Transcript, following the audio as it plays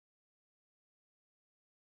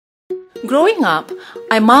Growing up,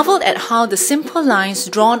 I marveled at how the simple lines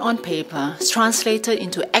drawn on paper translated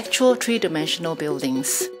into actual three-dimensional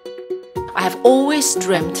buildings. I have always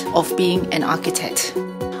dreamt of being an architect.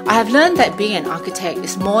 I have learned that being an architect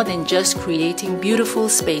is more than just creating beautiful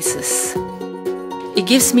spaces. It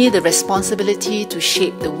gives me the responsibility to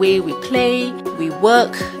shape the way we play, we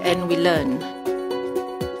work, and we learn.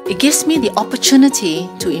 It gives me the opportunity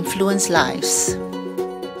to influence lives.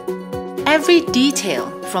 Every detail,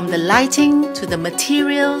 from the lighting to the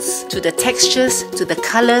materials, to the textures, to the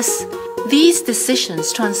colors, these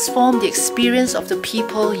decisions transform the experience of the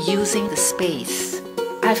people using the space.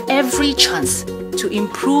 I have every chance to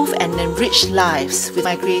improve and enrich lives with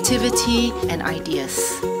my creativity and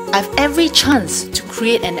ideas. I have every chance to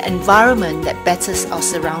create an environment that betters our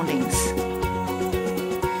surroundings.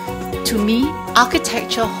 To me,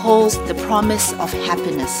 architecture holds the promise of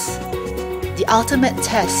happiness. The ultimate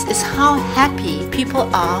test is how happy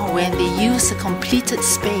people are when they use a completed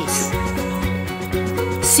space.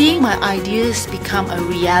 Seeing my ideas become a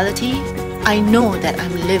reality, I know that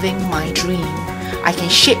I'm living my dream. I can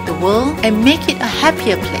shape the world and make it a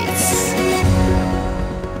happier place.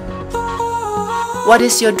 What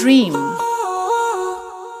is your dream?